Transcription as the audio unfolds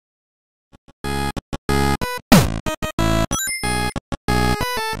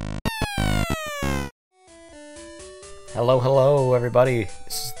Hello everybody,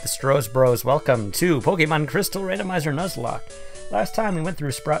 this is the Stros Bros. Welcome to Pokemon Crystal Randomizer Nuzlocke. Last time we went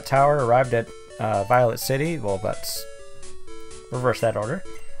through Sprout Tower, arrived at Violet City, well let's reverse that order,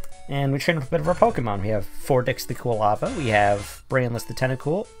 and we trained with a bit of our Pokemon. We have Fordix the Koalava, we have Brainless the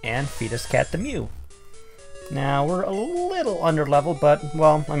Tentacool, and Fetus Cat the Mew. Now we're a little under level, but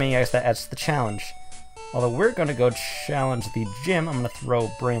well, I guess that adds to the challenge. Although we're going to go challenge the gym, I'm going to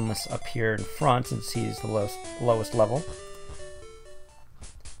throw Brainless up here in front since he's the lowest level.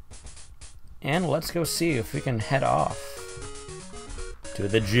 And let's go see if we can head off to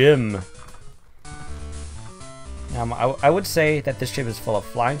the gym. Now, I would say that this gym is full of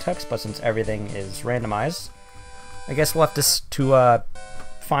flying types, but since everything is randomized, I guess we'll have to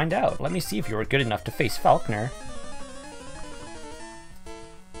find out. Let me see if you were good enough to face Falconer.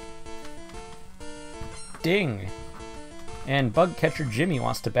 Ding! And Bug Catcher Jimmy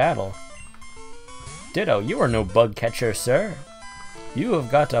wants to battle. Ditto, you are no bug catcher, sir. You have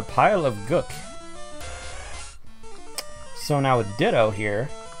got a pile of gook. So now with Ditto here,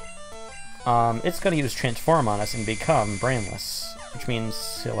 it's going to use Transform on us and become Brainless, which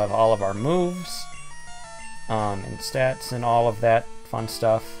means he'll have all of our moves, and stats and all of that fun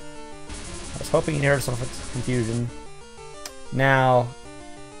stuff. I was hoping you'd hear some of its confusion. Now,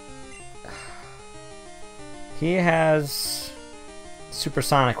 he has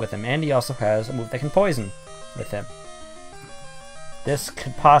Supersonic with him, and he also has a move that can poison with him. This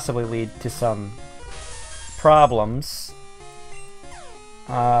could possibly lead to some problems.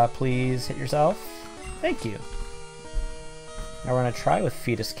 Please hit yourself. Thank you. Now we're going to try with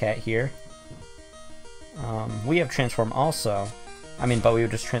Fetus Cat here. We have Transform also. But we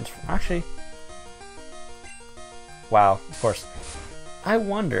would just transform. Actually, wow, of course. I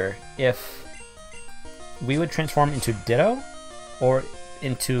wonder if we would transform into Ditto or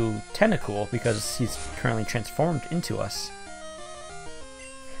into Tentacool because he's currently transformed into us.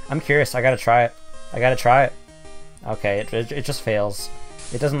 I'm curious. I gotta try it. Okay, it just fails.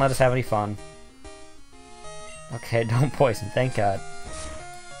 It doesn't let us have any fun. Okay, don't poison, thank God.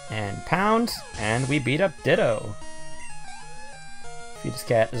 And pound, and we beat up Ditto. Fetus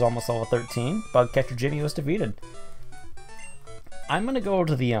Cat is almost level 13. Bug Catcher Jimmy was defeated. I'm gonna go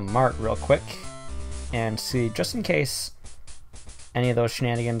to the mart real quick and see, just in case any of those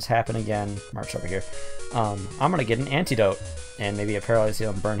shenanigans happen again. March over here. I'm gonna get an antidote and maybe a paralyze heal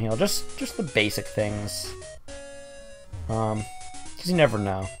and burn heal. Just the basic things. Because you never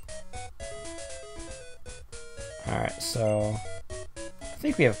know. Alright, so I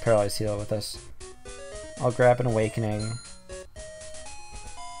think we have a paralyze heal with us. I'll grab an awakening.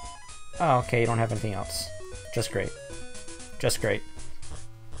 Oh, okay, you don't have anything else. Just great. Just great.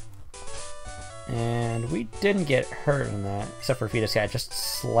 And we didn't get hurt in that, except for Fetus Cat, just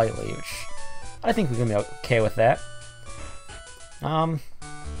slightly, which I think we can be okay with that. I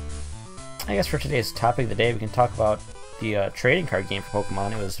guess for today's topic of the day, we can talk about the trading card game for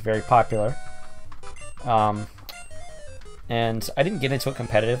Pokemon. It was very popular. And I didn't get into it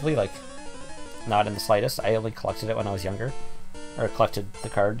competitively, like, not in the slightest. I only collected it when I was younger, or collected the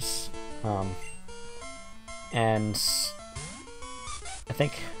cards. And I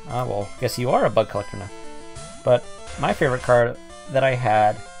think, well, I guess you are a bug collector now. But my favorite card that I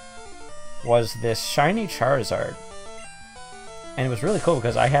had was this shiny Charizard. And it was really cool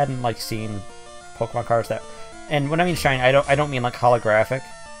because I hadn't, like, seen Pokemon cards that... And when I mean shiny, I don't mean, like, holographic.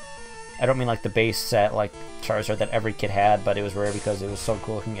 I don't mean, like, the base set, like, Charizard that every kid had, but it was rare because it was so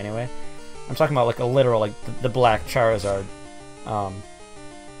cool looking anyway. I'm talking about, like, a literal, like, the black Charizard.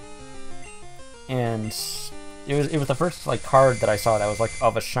 And it was the first, like, card that I saw that was, like,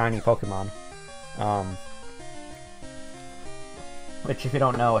 of a shiny Pokemon. Which, if you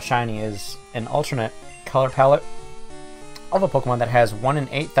don't know, a shiny is an alternate color palette of a Pokemon that has 1 in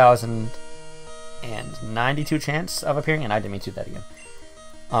 8,092 chance of appearing, and I didn't mean to do that again.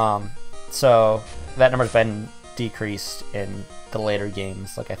 So that number's been decreased in the later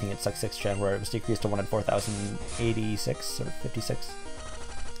games, like I think it's like 6th gen, where it was decreased to 1 in 4,086 or 56.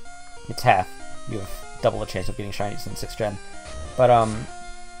 It's half. You have double the chance of getting shinies in 6th gen. But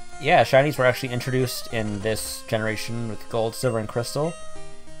yeah, shinies were actually introduced in this generation with Gold, Silver, and Crystal.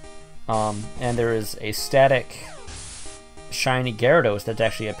 And there is a static shiny Gyarados that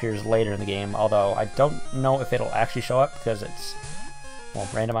actually appears later in the game, although I don't know if it'll actually show up because it's, well,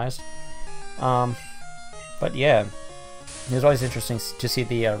 randomized. But yeah, it was always interesting to see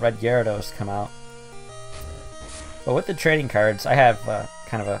the red Gyarados come out. But with the trading cards, I have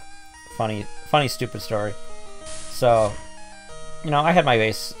kind of a funny, stupid story. So, I had my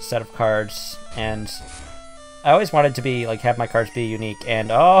base set of cards, and I always wanted to be, like, have my cards be unique,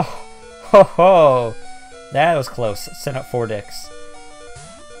 and oh, ho ho! That was close. Sent up 4 dicks.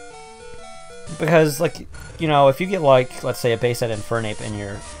 Because, like, you know, if you get, like, let's say a base set Infernape in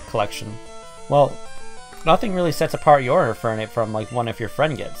your collection, well, nothing really sets apart your Infernape from, like, one if your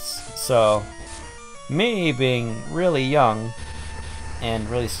friend gets. So, me being really young and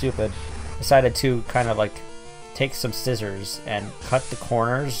really stupid, decided to kind of, like, take some scissors and cut the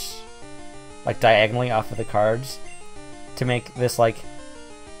corners, like, diagonally off of the cards to make this, like,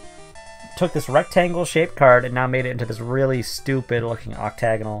 took this rectangle-shaped card and now made it into this really stupid-looking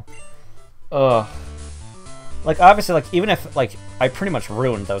octagonal. Ugh. Like, obviously, like, even if, like, I pretty much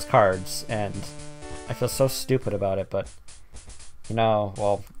ruined those cards, and I feel so stupid about it, but, you know,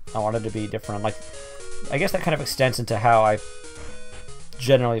 well, I wanted to be different. Like, I guess that kind of extends into how I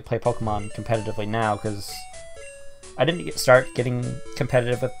generally play Pokemon competitively now, because I didn't start getting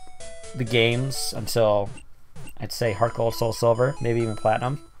competitive with the games until, I'd say, Heart Gold, Soul Silver, maybe even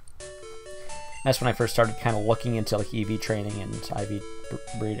Platinum. That's when I first started kind of looking into, like, EV training and IV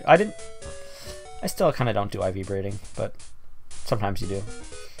breeding. I still kind of don't do IV breeding, but sometimes you do.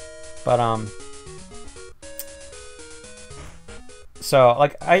 But, so,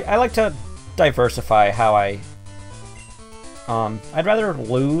 like, I like to diversify how I'd rather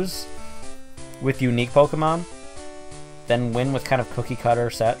lose with unique Pokemon than win with kind of cookie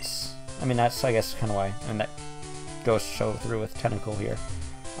cutter sets. I mean, that's, I guess, kind of why, and that goes show through with Tentacle here.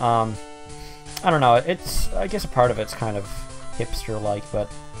 I don't know, it's, I guess a part of it's kind of hipster-like,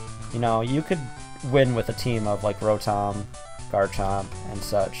 but, you know, you could win with a team of, like, Rotom, Garchomp, and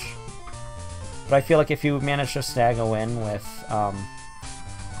such. But I feel like if you manage to snag a win with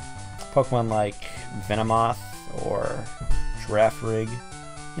Pokemon like Venomoth or Girafarig,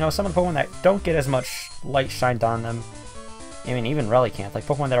 you know, some of the Pokemon that don't get as much light shined on them, I mean, even Relicanth, like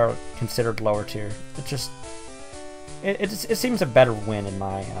Pokemon that are considered lower tier, it just, it seems a better win in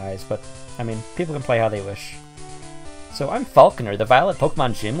my eyes, but, I mean, people can play how they wish. So I'm Falconer, the Violet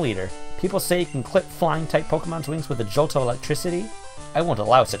Pokemon Gym Leader. People say you can clip flying-type Pokemon's wings with a jolt of electricity. I won't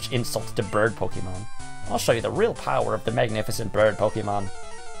allow such insults to bird Pokemon. I'll show you the real power of the magnificent bird Pokemon.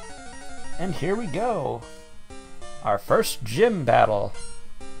 And here we go. Our first gym battle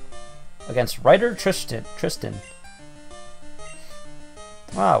against Writer Tristian.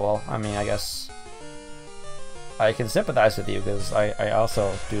 Ah, well, I mean, I guess I can sympathize with you because I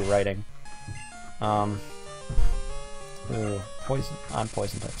also do writing. Ooh, poison. On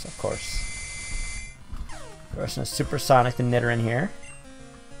poison types, of course. Throwing a Supersonic the Nidoran here.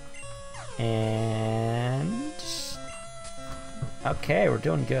 And okay, we're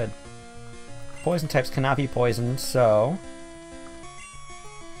doing good. Poison types cannot be poisoned, so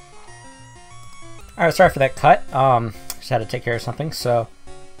alright, sorry for that cut. Just had to take care of something, so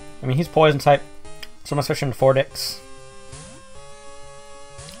I mean he's poison type, so I'm gonna switch into Fortix.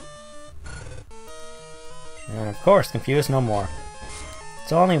 And of course, confused no more.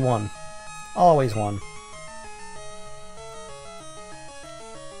 It's only one. Always one.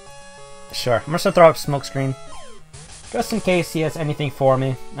 Sure, I'm just gonna throw up Smokescreen. Just in case he has anything for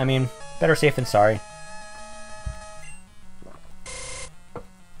me. I mean, better safe than sorry.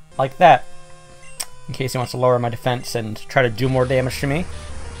 Like that. In case he wants to lower my defense and try to do more damage to me.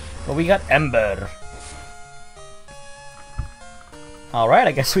 But we got Ember. Alright,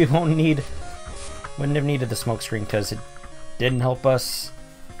 I guess we wouldn't have needed the Smokescreen because it didn't help us.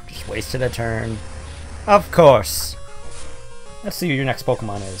 Just wasted a turn. Of course. Let's see who your next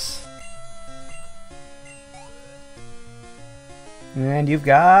Pokemon is. And you've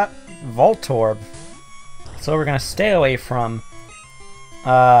got Voltorb. So we're gonna stay away from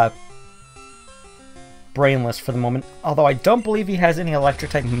Brainless for the moment. Although I don't believe he has any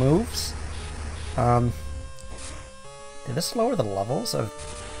electric type moves. Did this lower the levels of?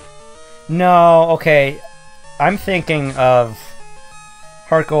 No, okay. I'm thinking of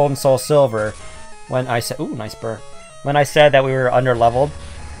Heart Gold and Soul Silver when I said, ooh, nice burr. When I said that we were under leveled.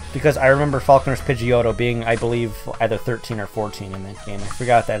 Because I remember Falconer's Pidgeotto being, I believe, either 13 or 14 in that game. I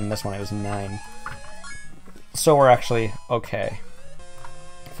forgot that in this one it was 9. So we're actually okay.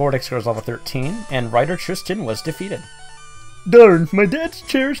 Fortix goes level 13, and Writer Tristian was defeated. Darn, my dad's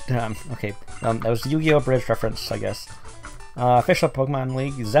cherished time. Okay, that was the Yu-Gi-Oh! Bridge reference, I guess. Official Pokemon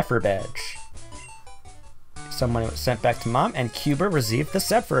League Zephyr Badge. Some money was sent back to Mom, and Cuba received the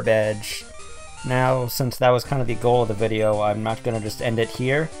Zephyr Badge. Now, since that was kind of the goal of the video, I'm not going to just end it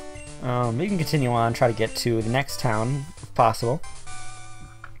here. We can continue on, try to get to the next town, if possible.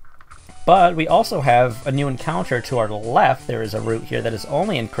 But we also have a new encounter to our left. There is a route here that is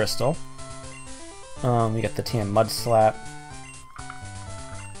only in Crystal. We got the TM Mud Slap.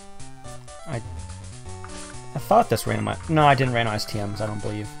 I thought this randomized... No, I didn't randomize TMs, I don't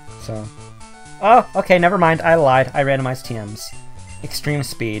believe. So, Oh, okay, never mind. I lied. I randomized TMs. Extreme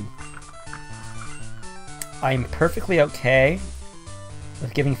speed. I'm perfectly okay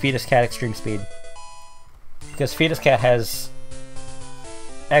with giving Fetus Cat extreme speed. Because Fetus Cat has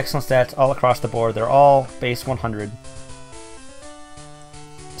excellent stats all across the board. They're all base 100.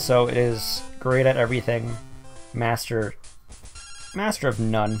 So it is great at everything. Master of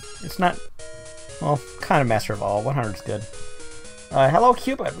none. It's not, well, kind of master of all. 100 is good. Hello,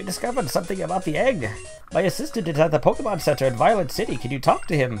 Cupid. We discovered something about the egg. My assistant is at the Pokemon Center in Violet City. Can you talk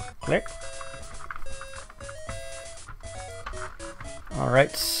to him? Click.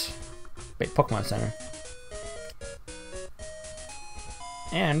 Alright. Wait, Pokemon Center.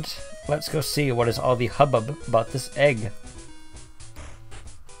 And let's go see what is all the hubbub about this egg.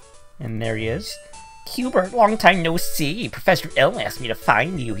 And there he is. Hubert, long time no see. Professor Elm asked me to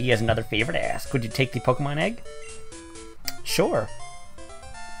find you. He has another favor to ask. Would you take the Pokemon egg? Sure.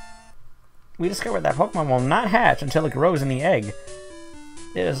 We discovered that Pokemon will not hatch until it grows in the egg.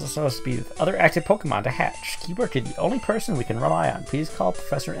 It is supposed to be with other active Pokemon to hatch. Hubert is the only person we can rely on. Please call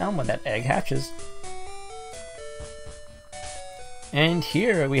Professor Elm when that egg hatches. And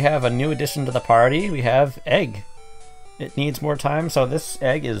here we have a new addition to the party. We have Egg. It needs more time, so this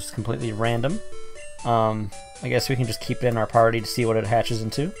egg is completely random. I guess we can just keep it in our party to see what it hatches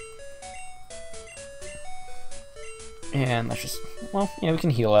into. And let's just, well, yeah, we can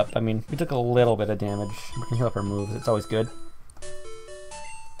heal up. I mean, we took a little bit of damage. We can heal up our moves. It's always good.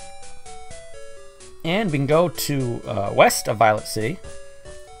 And we can go to west of Violet City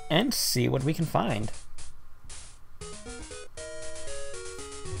and see what we can find.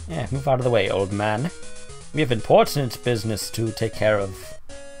 Yeah, move out of the way, old man. We have important business to take care of.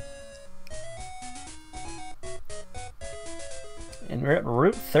 And we're at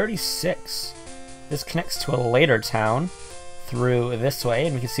Route 36. This connects to a later town through this way,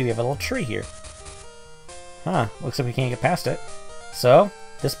 and we can see we have a little tree here. Huh, looks like we can't get past it. So,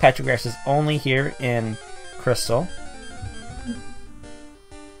 this patch of grass is only here in Crystal.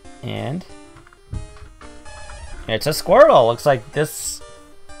 And it's a Squirtle! Looks like this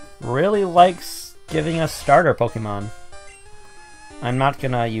really likes giving us starter Pokemon. I'm not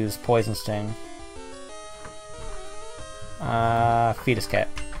gonna use Poison Sting. Fetus Cat.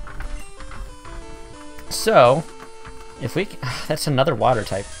 So, if we... that's another water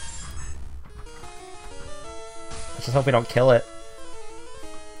type. Let's just hope we don't kill it.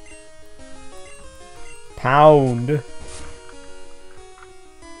 Pound.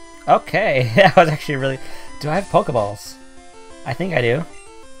 Okay, that was actually really... Do I have Pokeballs? I think I do.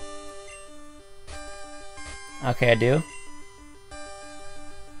 Okay, I do.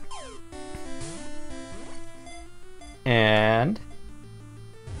 And...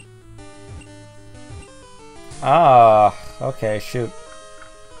 ah, okay, shoot.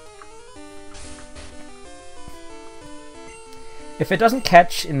 If it doesn't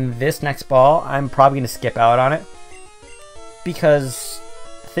catch in this next ball, I'm probably going to skip out on it. Because,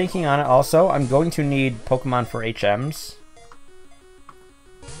 thinking on it also, I'm going to need Pokemon for HMs.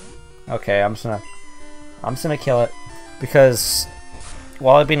 Okay, I'm just gonna kill it. Because,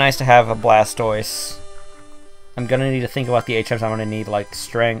 while it'd be nice to have a Blastoise, I'm gonna need to think about the HMs I'm gonna need, like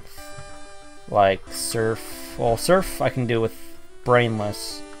Strength, like Surf. Well, Surf I can do with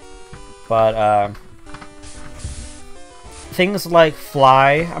Brainless. But, things like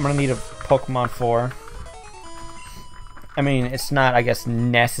Fly, I'm gonna need a Pokemon for. I mean, it's not, I guess,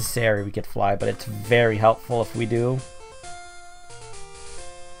 necessary we get Fly, but it's very helpful if we do.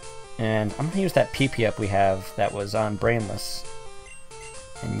 And I'm gonna use that PP up we have that was on Brainless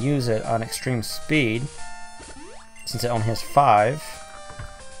and use it on Extreme Speed since it only has 5.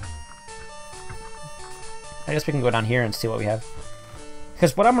 I guess we can go down here and see what we have.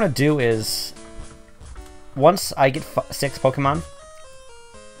 Because what I'm gonna do is, once I get 6 Pokemon,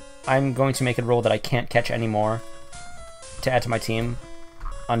 I'm going to make a rule that I can't catch any more to add to my team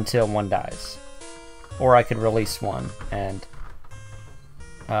until one dies. Or I could release one and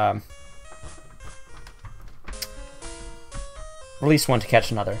release one to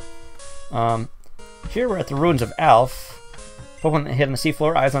catch another. Here we're at the ruins of Alf. Pokemon hit on the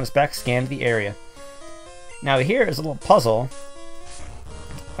seafloor, eyes on its back, scanned the area. Now here is a little puzzle,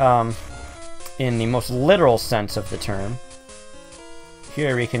 in the most literal sense of the term.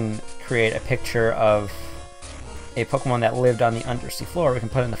 Here we can create a picture of a Pokemon that lived on the undersea floor. We can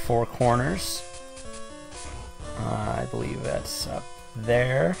put it in the 4 corners. I believe that's up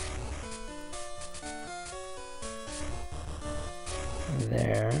there.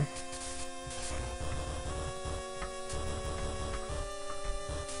 There.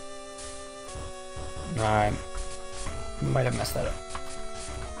 I might have messed that up.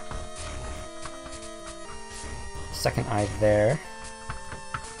 second eye there.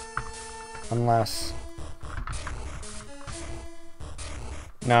 Unless...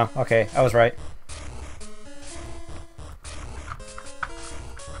 No, okay, I was right.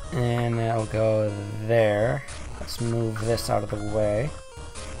 And that'll go there. Let's move this out of the way.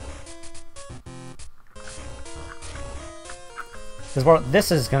 Because what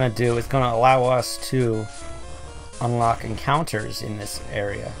this is going to do is going to allow us to unlock encounters in this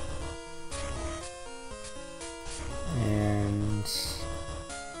area. And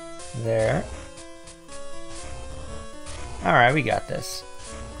there. Alright, we got this.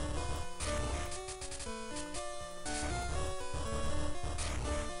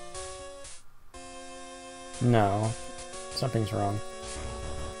 No, something's wrong.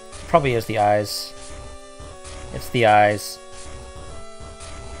 Probably is the eyes. It's the eyes.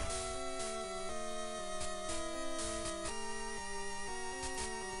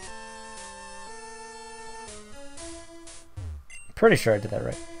 Pretty sure I did that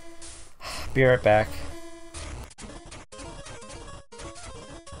right. Be right back.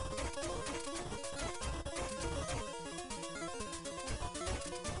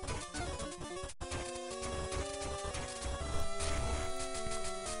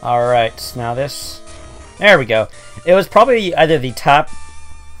 Alright, now this. There we go. It was probably either the top,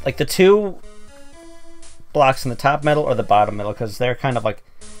 like the two blocks in the top middle or the bottom middle, because they're kind of like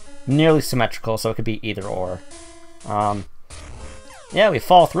nearly symmetrical, so it could be either or. Yeah, we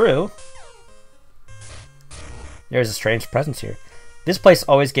fall through. There's a strange presence here. This place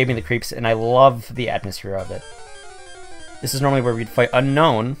always gave me the creeps, and I love the atmosphere of it. This is normally where we'd fight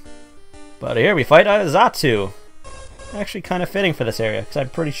Unknown, but here we fight Zatu. Actually kind of fitting for this area, because I'm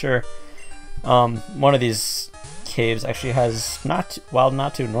pretty sure one of these caves actually has Wild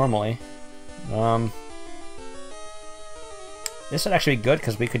Natu normally. This would actually be good,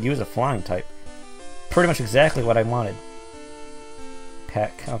 because we could use a flying type. Pretty much exactly what I wanted.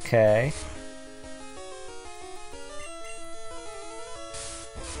 Peck, okay.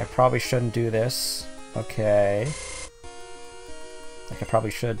 I probably shouldn't do this. Okay. Like I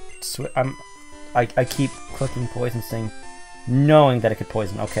probably should I keep clicking poison sting, knowing that it could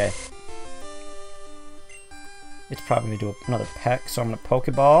poison. Okay. It's probably going to do another peck, so I'm going to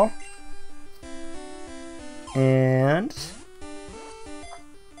Pokeball. And...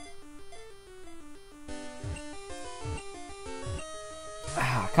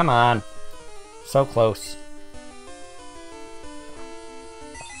 ah, come on. So close.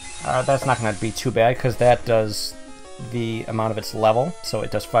 That's not going to be too bad, because that does the amount of its level, so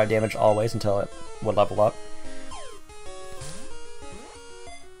it does 5 damage always until it would level up.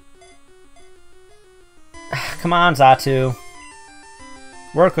 Come on, Zatu.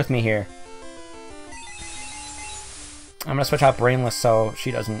 Work with me here. I'm gonna switch out Brainless so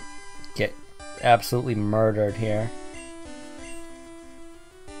she doesn't get absolutely murdered here.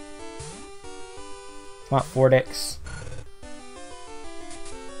 Come on, Fortix.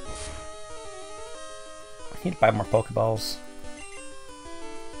 I need to buy more Pokeballs.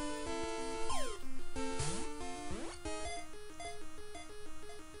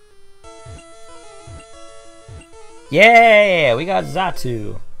 Yeah, we got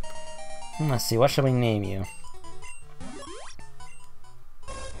Zatu. Let's see, what should we name you?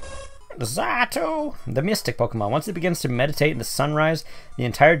 Zatu! The Mystic Pokemon. Once it begins to meditate in the sunrise, the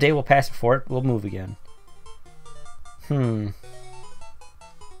entire day will pass before it will move again.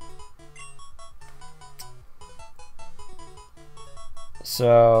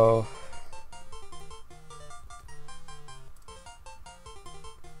 So...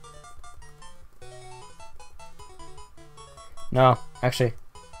 no, actually,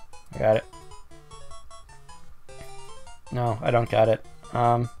 I got it. No, I don't got it.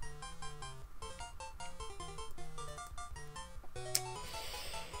 I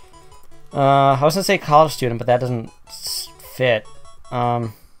was gonna say college student, but that doesn't fit.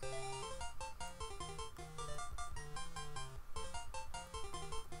 Alright,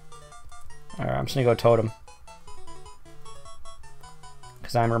 I'm just gonna go Totem.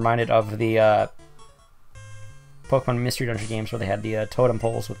 Because I'm reminded of the Pokemon Mystery Dungeon games where they had the Totem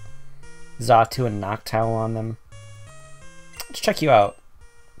poles with Zatu and Noctowl on them. Let's check you out.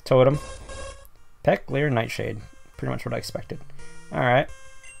 Totem. Peck, Leer, Nightshade. Pretty much what I expected. Alright.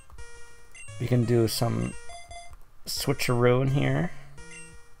 We can do some switcheroo in here.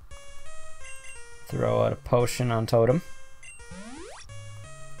 Throw out a potion on Totem.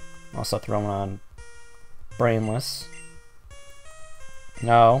 Also throw on Brainless.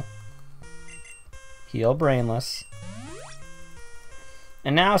 No. Heal Brainless.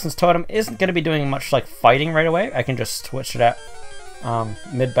 And now, since Totem isn't going to be doing much like fighting right away, I can just switch it at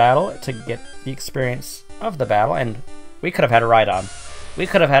mid-battle to get the experience of the battle, and we could have had a ride-on. We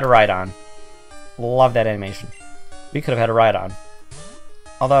could have had a ride-on. Love that animation. We could have had a ride-on.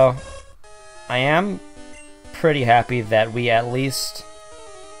 Although, I am pretty happy that we at least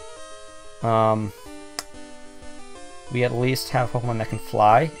have Pokemon that can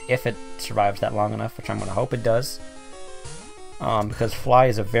fly, if it survives that long enough, which I'm going to hope it does. Because fly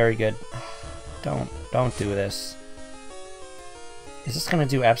is a very good... Don't do this. Is this going to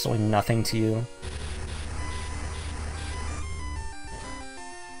do absolutely nothing to you?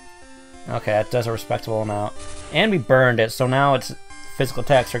 Okay, that does a respectable amount. And we burned it, so now its physical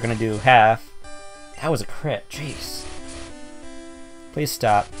attacks are going to do half. That was a crit, jeez. Please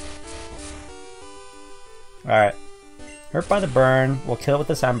stop. Alright. Hurt by the burn, we'll kill it with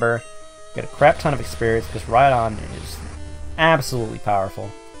this Ember. Get a crap ton of experience, because Rhydon is absolutely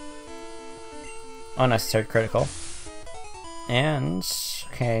powerful. Unnecessary critical. And,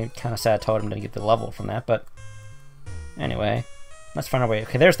 okay, kind of sad Totem didn't get the level from that, but anyway, let's find our way.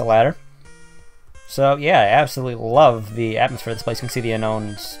 Okay, there's the ladder. So, yeah, I absolutely love the atmosphere of this place. You can see the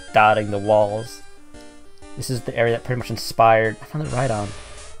unknowns dotting the walls. This is the area that pretty much inspired... I found it right on.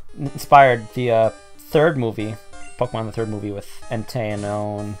 Inspired the third movie, Pokemon the third movie with Entei and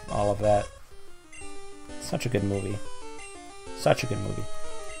Unknown, all of that. Such a good movie. Such a good movie.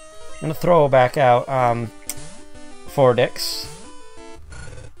 I'm going to throw back out Fordix.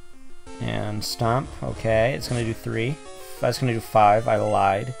 And Stomp. Okay, it's going to do 3. That's going to do 5. I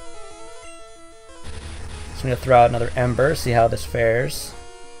lied. So I'm going to throw out another Ember, see how this fares.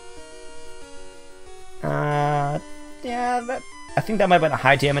 Yeah, I think that might have been a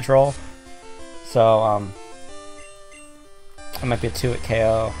high damage roll. So, it might be a 2 at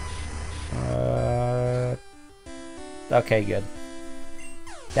KO. Okay, good.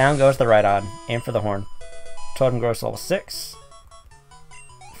 Down goes the Rhydon. Aim for the horn. Totem grows to level 6.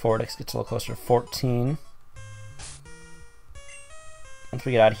 Fordix gets a little closer to 14. Once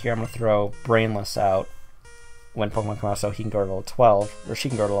we get out of here, I'm going to throw Brainless out when Pokemon come out so he can go to level 12. Or she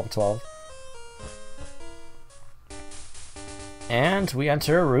can go to level 12. And we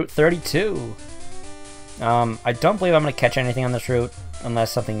enter Route 32. I don't believe I'm going to catch anything on this route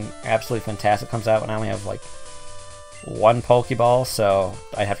unless something absolutely fantastic comes out, and I only have like 1 Pokeball, so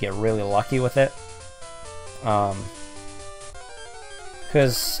I have to get really lucky with it.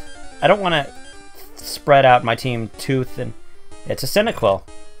 Because I don't want to spread out my team too thin. It's a Cyndaquil.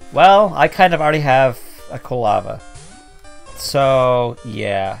 Well, I kind of already have a Kolava. So,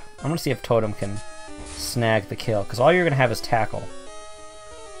 yeah. I'm going to see if Totem can snag the kill, because all you're going to have is Tackle.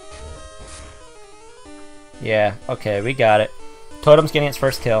 Yeah, okay, we got it. Totem's getting its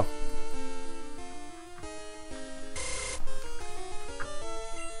first kill.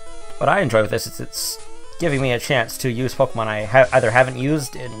 What I enjoy with this is it's giving me a chance to use Pokemon I either haven't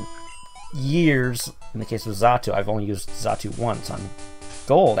used in years. In the case of Xatu, I've only used Xatu once on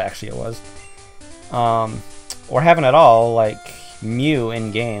Gold, actually it was. Or haven't at all, like Mew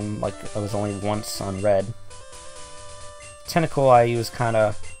in-game, like I was only once on Red. Tentacle I use kind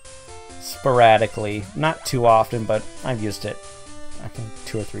of sporadically, not too often, but I've used it, I think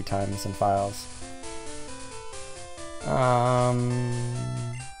 2 or 3 times in files. I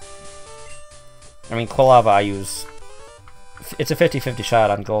mean, Kolava I use... It's a 50-50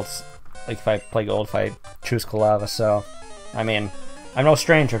 shot on Golds. Like, if I play Gold, if I choose Kolava, so... I mean, I'm no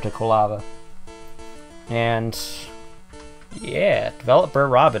stranger to Kolava. And... yeah, Developer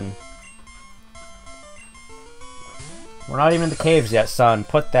Robin. We're not even in the caves yet, son.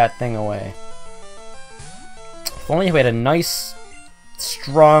 Put that thing away. If only we had a nice,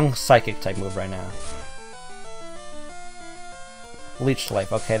 strong Psychic-type move right now. Leech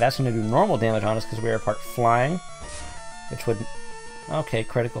Life. Okay, that's going to do normal damage on us because we are part flying. Which would... okay,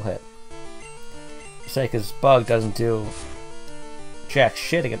 critical hit. Psychic Bug doesn't do jack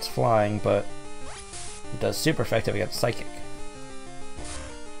shit against flying, but it does super effective against Psychic.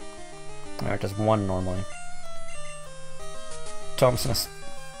 Or it does 1 normally. Totem's going to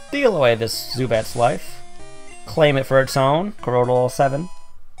steal away this Zubat's life. Claim it for its own. Corrodal 7.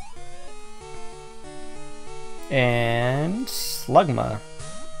 And Slugma.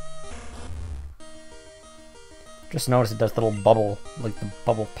 Just notice it does the little bubble, like the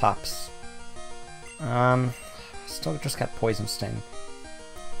bubble pops. Still just got Poison Sting.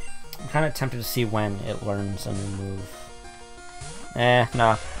 I'm kind of tempted to see when it learns a new move.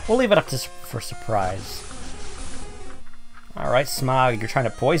 Nah. We'll leave it up to for surprise. Alright, Smog, you're trying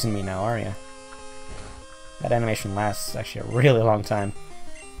to poison me now, aren't you? That animation lasts actually a really long time.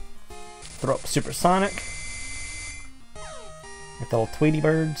 Throw up Supersonic. With the little Tweety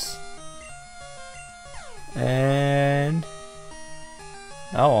birds. And...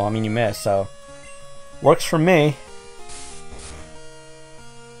 oh, well, I mean, you missed, so... Works for me.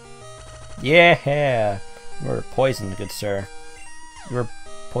 Yeah! You were poisoned, good sir. You were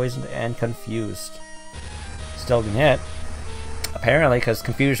poisoned and confused. Still can hit. Apparently, because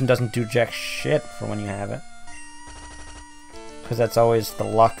confusion doesn't do jack shit for when you have it. Because that's always the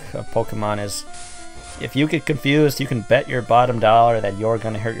luck of Pokemon is, if you get confused, you can bet your bottom dollar that you're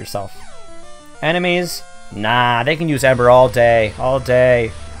gonna hurt yourself. Enemies? Nah, they can use Ember all day. All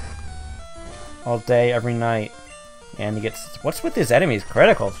day. All day, every night. And he gets... What's with these enemies?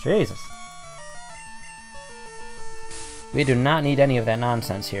 Critical, Jesus. We do not need any of that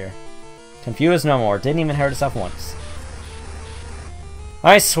nonsense here. Confuse no more. Didn't even hurt itself once.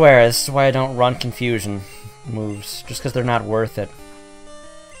 I swear, this is why I don't run confusion moves. Just because they're not worth it.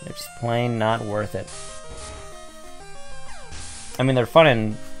 They're just plain not worth it. I mean, they're fun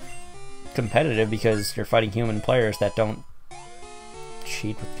and competitive because you're fighting human players that don't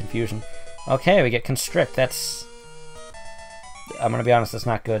cheat with confusion. Okay, we get Constrict. That's... I'm gonna be honest, that's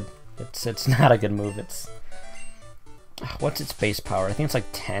not good. It's not a good move. It's... What's its base power? I think it's like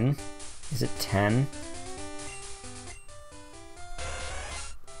 10. Is it 10?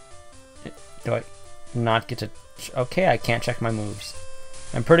 Do I not get to... Okay, I can't check my moves.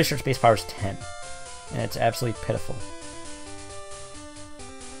 I'm pretty sure its base power is 10. And it's absolutely pitiful.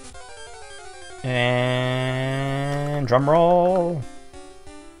 And... drum roll!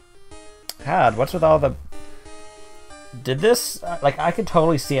 God, what's with all the... Did this... Like, I could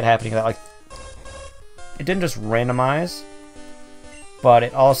totally see it happening. That, like, it didn't just randomize, but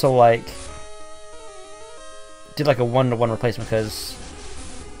it also, like, did, like, a one-to-one replacement, because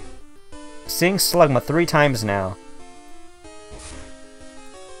seeing Slugma 3 times now,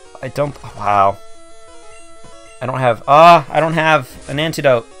 I don't... Wow. I don't have... I don't have an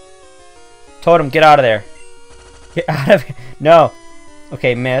antidote. Totem, get out of there. Get out of here. No.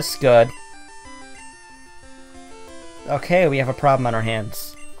 Okay, miss. Good. Okay, we have a problem on our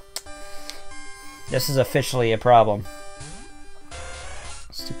hands. This is officially a problem.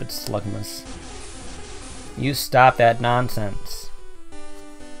 Stupid Slugmas. You stop that nonsense.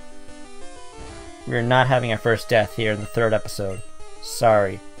 We're not having our first death here in the 3rd episode.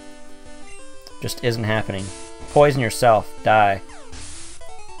 Sorry. Just isn't happening. Poison yourself. Die.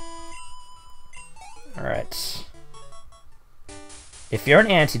 Alright. If you're an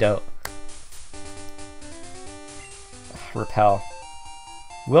antidote, Repel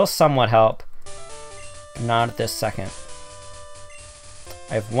will somewhat help, but not at this second.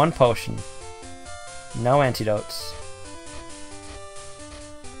 I have 1 potion. No antidotes.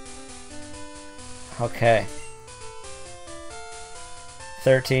 Okay.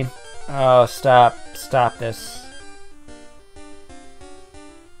 13. Oh, stop. Stop this.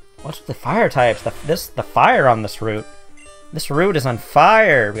 What's with the fire types? The fire on this route. This route is on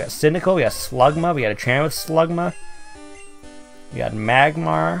fire. We got Cyndaquil, we got Slugma, we got a trainer with Slugma. We got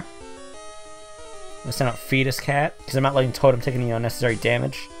Magmar. Let's send out Fetus Cat, because I'm not letting Totem take any unnecessary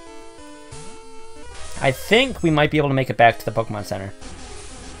damage. I think we might be able to make it back to the Pokemon Center.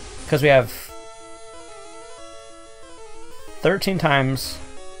 Because we have 13 times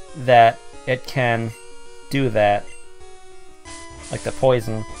that it can do that. Like the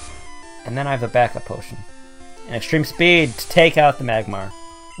poison. And then I have a backup potion. And extreme speed to take out the Magmar.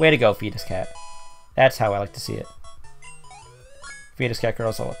 Way to go, Fetus Cat. That's how I like to see it. Fetus Cat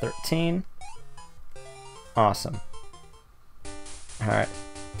Girl's level 13. Awesome. Alright.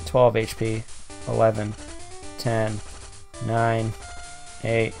 12 HP. 11. 10. 9.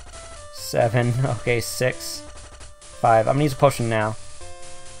 8. 7. Okay, 6. 5. I'm gonna use a potion now.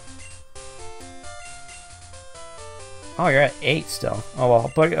 Oh, you're at 8 still. Oh, well, I'll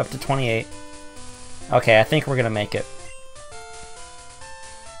put it up to 28. Okay, I think we're gonna make it.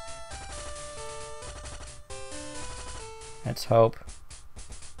 Let's hope.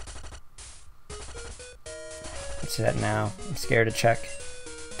 Let's see that now. I'm scared to check.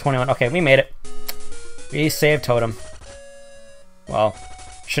 21. Okay, we made it. We saved Totem. Well,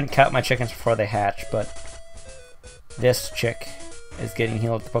 shouldn't count my chickens before they hatch, but this chick is getting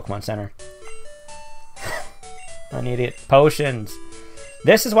healed at the Pokemon Center. I need it. Potions.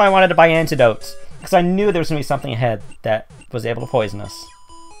 This is why I wanted to buy antidotes, because I knew there was going to be something ahead that was able to poison us.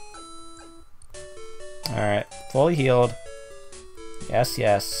 Alright, fully healed. Yes,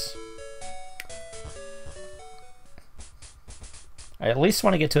 yes. I at least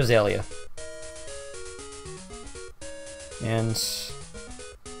want to get to Azalea. And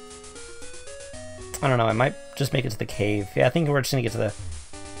I don't know, I might just make it to the cave. Yeah, I think we're just going to get to the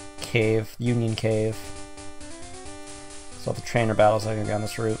cave, Union Cave. So all the trainer battles are going to go on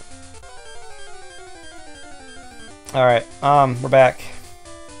this route. Alright, we're back.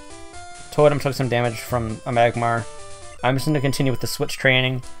 Totem took some damage from a Magmar. I'm just going to continue with the switch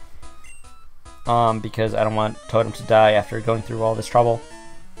training. Because I don't want Totem to die after going through all this trouble.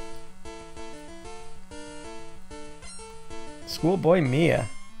 Schoolboy Mia.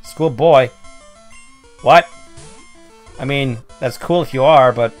 Schoolboy? What? I mean, that's cool if you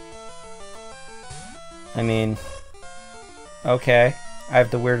are, but... I mean... Okay. I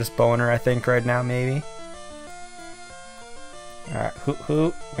have the weirdest boner, I think, right now, maybe. Alright, Hoot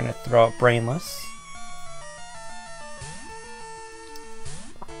Hoot. We're gonna throw out Brainless.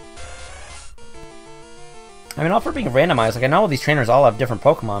 I mean, all for being randomized, like, I know these trainers all have different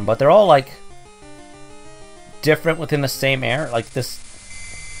Pokemon, but they're all, like, different within the same area. Like, this...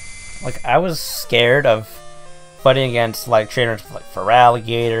 Like, I was scared of fighting against, like, trainers like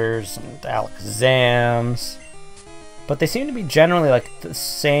Feraligators and Alakazams. But they seem to be generally, like, the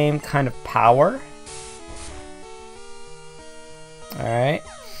same kind of power. Alright.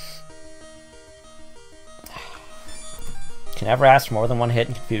 Can never ask for more than one hit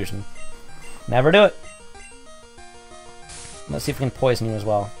in Confusion. Never do it. Let's see if we can poison you as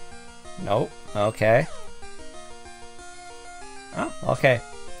well. Nope. Okay. Oh, okay.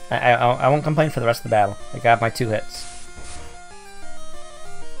 I won't complain for the rest of the battle. I got my 2 hits.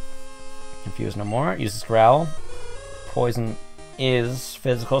 Confuse no more. Uses Growl. Poison is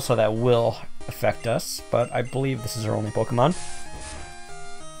physical, so that will affect us. But I believe this is our only Pokemon.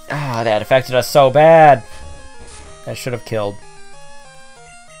 Ah, that affected us so bad. That should have killed.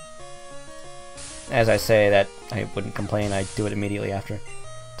 As I say that, I wouldn't complain. I'd do it immediately after.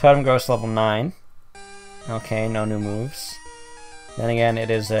 Totem Growth level 9. Okay, no new moves. Then again, it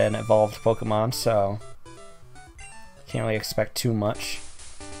is an evolved Pokemon, so can't really expect too much.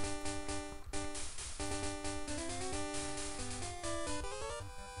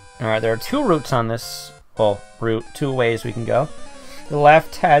 Alright, there are 2 routes on this, well, route, 2 ways we can go. The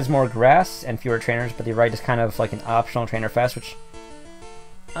left has more grass and fewer trainers, but the right is kind of like an optional trainer fest, which...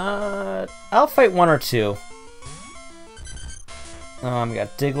 I'll fight 1 or 2. We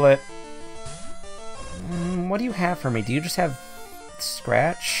got Diglett. What do you have for me? Do you just have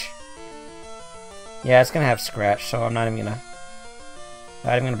Scratch? Yeah, it's gonna have Scratch, so I'm not even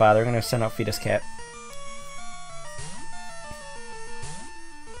gonna bother. I'm gonna send out Fetus Cat.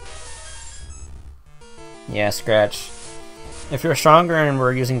 Yeah, Scratch. If you're stronger and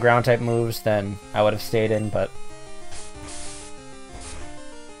we're using ground type moves, then I would have stayed in, but...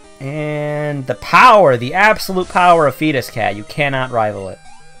 And the power, the absolute power of Fetus Cat, you cannot rival it.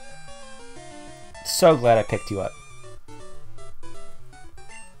 So glad I picked you up.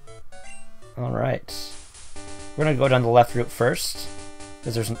 Alright. We're gonna go down the left route first,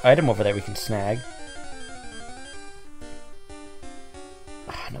 because there's an item over there we can snag.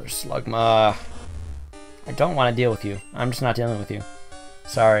 Another Slugma. I don't want to deal with you. I'm just not dealing with you.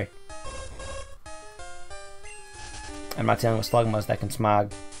 Sorry. I'm not dealing with Slugmas that can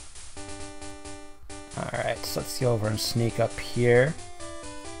smog. Alright, so let's go over and sneak up here.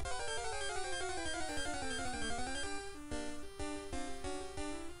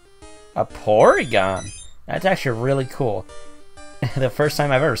 A Porygon! That's actually really cool. The first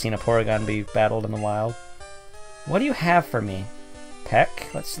time I've ever seen a Porygon be battled in the wild. What do you have for me? Peck?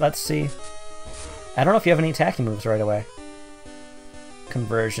 Let's see. I don't know if you have any attacking moves right away.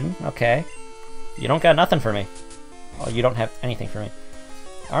 Conversion, okay. You don't got nothing for me. Oh, you don't have anything for me.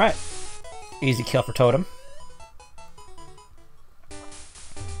 Alright. Easy kill for Totem.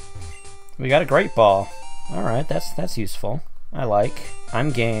 We got a Great Ball. Alright, that's useful. I like.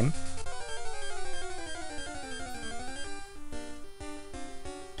 I'm game.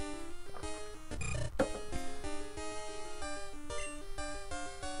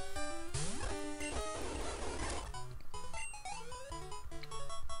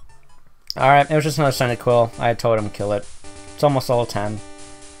 Alright, it was just another Cyndaquil. I had Totem kill it. It's almost level 10.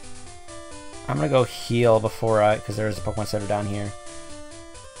 I'm gonna go heal before because there is a Pokemon Center down here.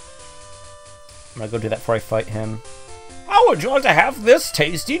 I'm gonna go do that before I fight him. How would you like to have this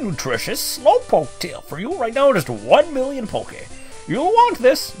tasty, nutritious Slowpoke tail for you right now? Just 1 million Poke. You'll want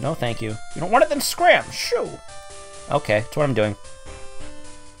this. No, thank you. You don't want it, then scram. Shoo. Okay, that's what I'm doing.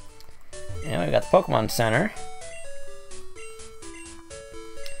 And we got the Pokemon Center.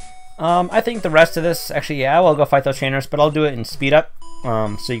 I think the rest of this, actually, yeah, I will go fight those trainers, but I'll do it in speed up,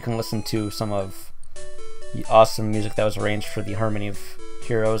 so you can listen to some of the awesome music that was arranged for the Harmony of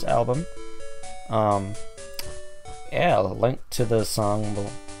Heroes album. Yeah, a link to the song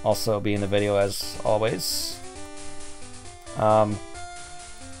will also be in the video as always.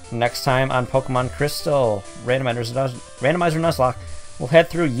 Next time on Pokemon Crystal Randomizer Nuzlocke, we'll head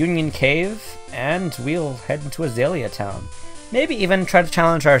through Union Cave, and we'll head into Azalea Town. Maybe even try to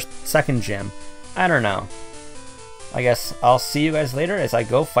challenge our second gym. I don't know. I guess I'll see you guys later as I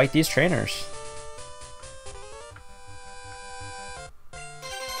go fight these trainers.